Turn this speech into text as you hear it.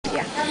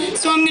Yeah.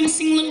 So I'm going to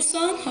sing a little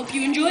song. Hope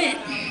you enjoy it.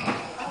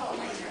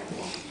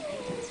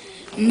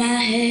 My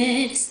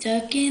head is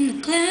stuck in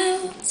the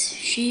clouds.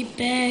 She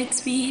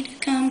begs me to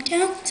come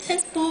down.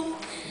 Says, boy,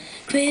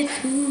 quit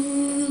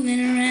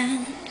fooling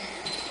around.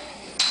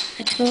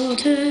 I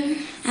told her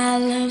I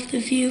love the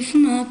view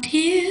from up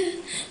here.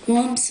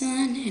 Warm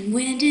sun and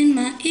wind in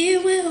my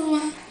ear. We'll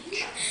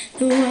watch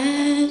the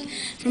world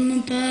from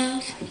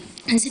above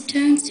as it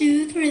turns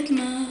to the rhythm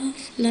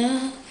of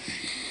love.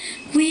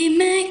 We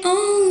may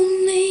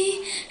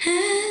only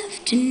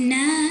have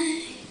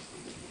tonight,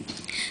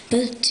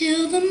 but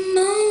till the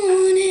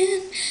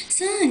morning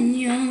sun,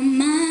 you're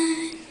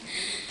mine,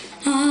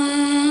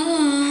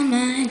 all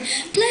mine.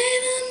 Play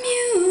the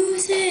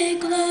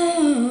music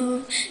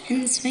low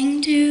and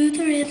swing to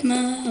the rhythm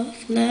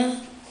of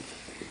love.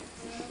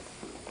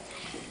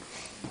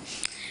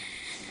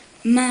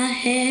 My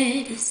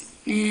head is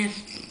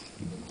snapped.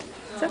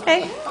 It's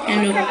okay.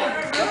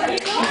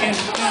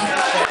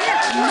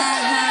 My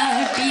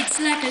heart beats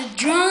like a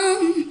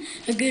drum,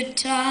 a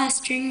guitar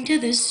string to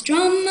the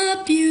strum,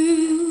 a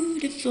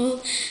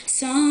beautiful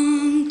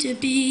song to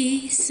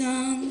be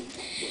sung.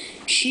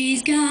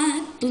 She's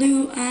got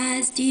blue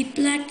eyes deep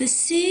like the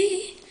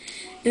sea.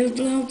 They'll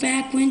blow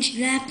back when she's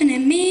laughing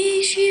at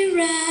me. She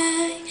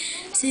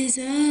rises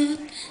up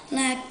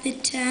like the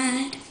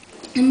tide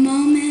the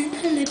moment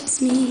her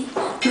lips meet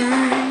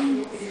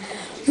mine.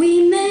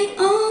 We may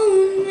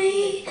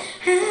only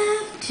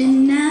have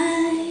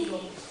tonight,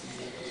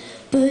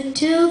 but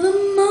till the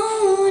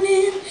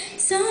morning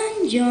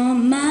sun, you're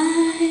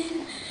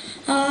mine,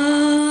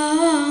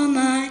 all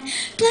mine.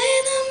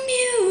 Play the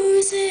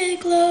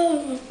music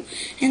low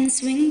and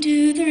swing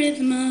to the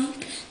rhythm of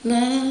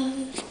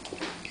love.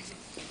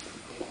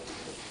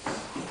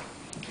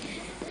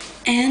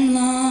 And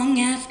long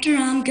after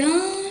I'm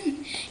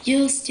gone,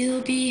 you'll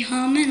still be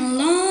humming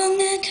along,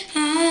 and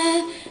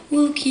I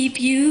will keep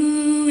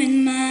you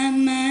in my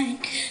mind,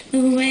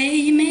 the way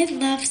you made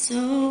love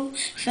so